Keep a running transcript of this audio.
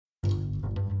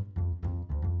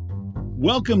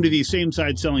Welcome to the Same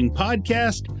Side Selling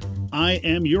Podcast. I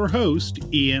am your host,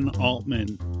 Ian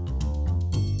Altman.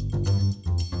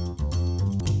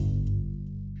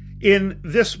 In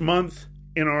this month,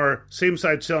 in our Same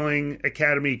Side Selling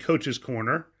Academy Coaches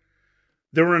Corner,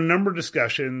 there were a number of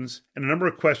discussions and a number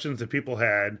of questions that people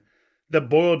had that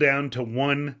boil down to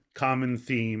one common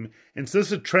theme. And so this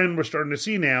is a trend we're starting to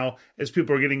see now as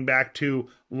people are getting back to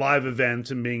live events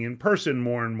and being in person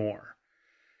more and more.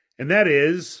 And that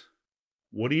is,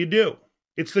 what do you do?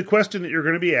 It's the question that you're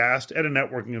going to be asked at a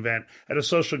networking event, at a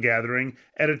social gathering,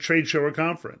 at a trade show or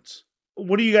conference.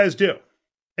 What do you guys do?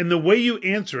 And the way you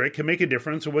answer it can make a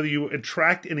difference of whether you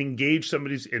attract and engage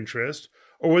somebody's interest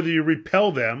or whether you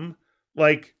repel them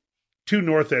like two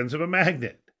north ends of a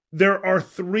magnet. There are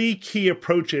three key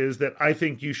approaches that I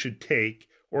think you should take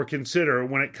or consider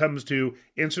when it comes to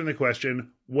answering the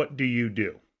question, what do you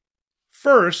do?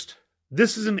 First,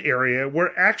 this is an area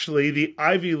where actually the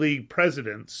Ivy League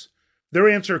presidents, their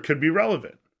answer could be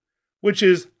relevant, which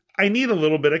is, I need a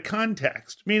little bit of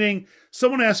context. Meaning,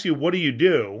 someone asks you, what do you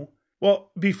do?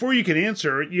 Well, before you can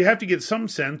answer, you have to get some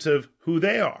sense of who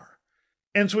they are.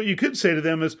 And so what you could say to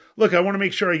them is, look, I want to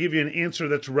make sure I give you an answer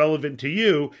that's relevant to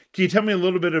you. Can you tell me a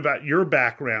little bit about your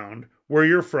background, where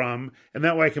you're from, and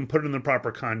that way I can put it in the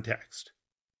proper context.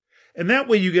 And that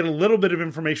way you get a little bit of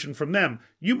information from them.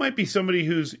 You might be somebody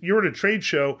you're at a trade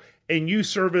show and you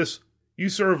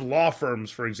serve law firms,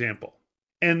 for example.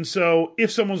 And so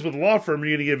if someone's with a law firm,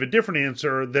 you're going to give a different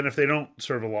answer than if they don't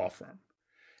serve a law firm.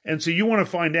 And so you want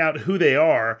to find out who they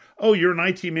are. Oh, you're an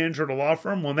IT manager at a law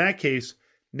firm? Well, in that case,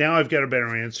 now I've got a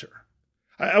better answer.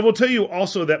 I will tell you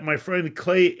also that my friend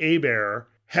Clay Hebert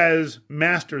has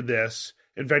mastered this.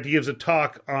 In fact, he gives a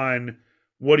talk on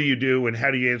what do you do and how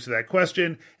do you answer that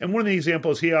question. And one of the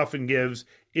examples he often gives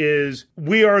is,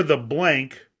 we are the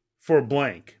blank for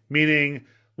blank. Meaning,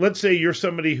 let's say you're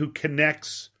somebody who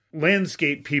connects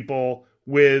landscape people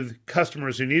with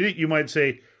customers who need it. You might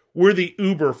say, we're the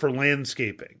Uber for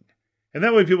landscaping. And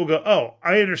that way people go, oh,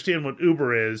 I understand what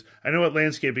Uber is. I know what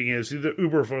landscaping is. The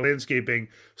Uber for landscaping.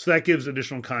 So that gives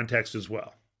additional context as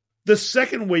well. The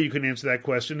second way you can answer that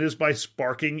question is by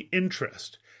sparking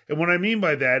interest. And what I mean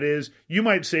by that is you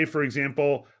might say, for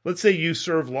example, let's say you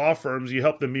serve law firms, you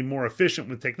help them be more efficient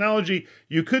with technology.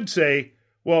 You could say,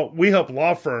 well, we help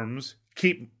law firms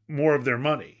keep more of their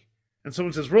money. And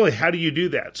someone says, really, how do you do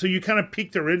that? So you kind of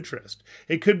pique their interest.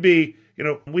 It could be,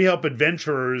 we help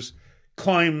adventurers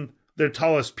climb their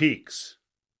tallest peaks.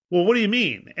 Well, what do you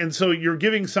mean? And so you're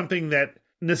giving something that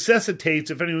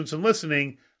necessitates, if anyone's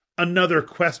listening, another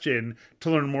question to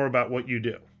learn more about what you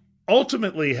do.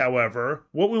 Ultimately, however,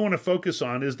 what we want to focus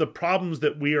on is the problems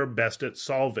that we are best at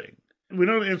solving. We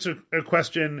don't answer a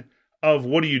question of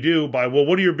what do you do by, well,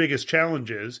 what are your biggest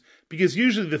challenges? Because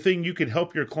usually the thing you can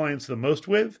help your clients the most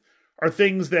with are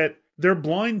things that they're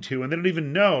blind to and they don't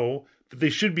even know that they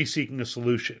should be seeking a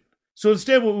solution. So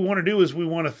instead, what we want to do is we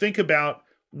want to think about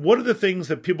what are the things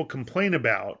that people complain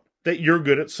about that you're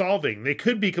good at solving. They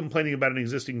could be complaining about an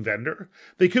existing vendor.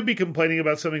 They could be complaining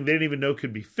about something they didn't even know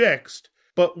could be fixed.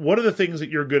 But what are the things that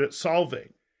you're good at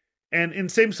solving? And in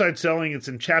Same Side Selling, it's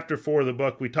in chapter 4 of the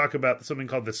book, we talk about something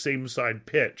called the same side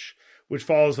pitch, which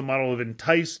follows the model of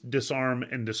entice, disarm,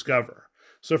 and discover.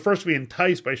 So first we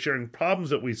entice by sharing problems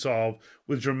that we solve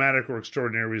with dramatic or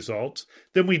extraordinary results.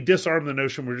 Then we disarm the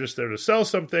notion we're just there to sell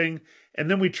something. And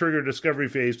then we trigger a discovery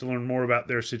phase to learn more about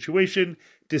their situation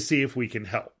to see if we can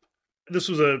help. This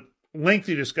was a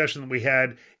lengthy discussion that we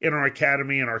had in our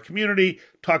academy and our community,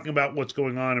 talking about what's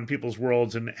going on in people's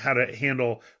worlds and how to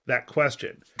handle that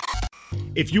question.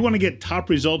 If you want to get top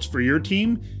results for your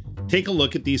team, take a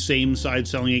look at the Same Side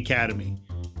Selling Academy.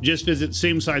 Just visit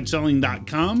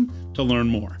samesideselling.com to learn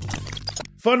more.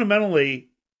 Fundamentally,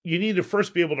 you need to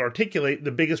first be able to articulate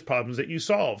the biggest problems that you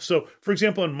solve. So, for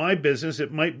example, in my business,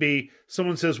 it might be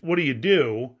someone says, what do you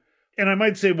do? And I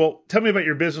might say, well, tell me about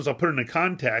your business. I'll put it in a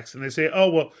context. And they say, oh,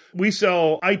 well, we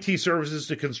sell IT services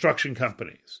to construction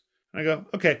companies. And I go,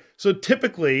 okay. So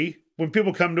typically, when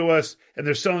people come to us and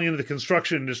they're selling into the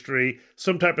construction industry,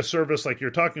 some type of service like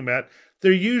you're talking about,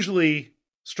 they're usually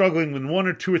struggling with one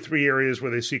or two or three areas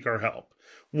where they seek our help.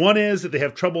 One is that they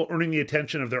have trouble earning the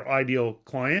attention of their ideal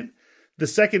client. The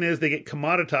second is they get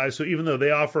commoditized. So even though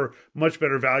they offer much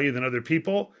better value than other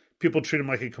people treat them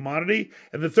like a commodity.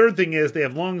 And the third thing is they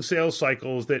have long sales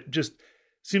cycles that just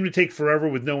seem to take forever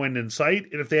with no end in sight.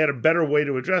 And if they had a better way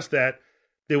to address that,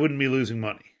 they wouldn't be losing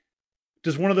money.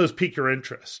 Does one of those pique your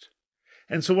interest?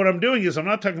 And so what I'm doing is I'm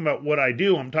not talking about what I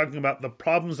do. I'm talking about the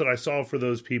problems that I solve for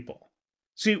those people.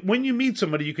 See, when you meet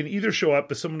somebody, you can either show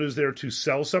up as someone who's there to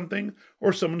sell something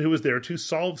or someone who is there to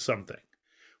solve something.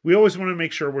 We always want to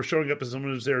make sure we're showing up as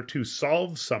someone who's there to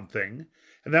solve something.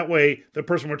 And that way, the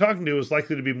person we're talking to is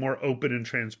likely to be more open and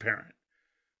transparent,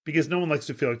 because no one likes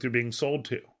to feel like they're being sold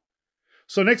to.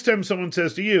 So next time someone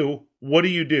says to you, what do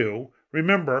you do?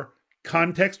 Remember,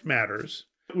 context matters.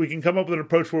 We can come up with an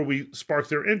approach where we spark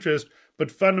their interest,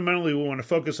 but fundamentally we want to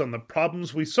focus on the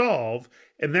problems we solve,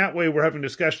 and that way we're having a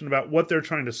discussion about what they're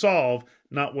trying to solve,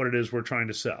 not what it is we're trying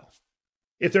to sell.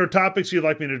 If there are topics you'd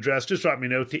like me to address, just drop me a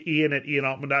note to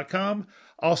ian@ianaltman.com.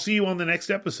 I'll see you on the next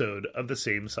episode of the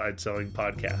Same Side Selling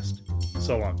Podcast.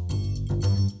 So long.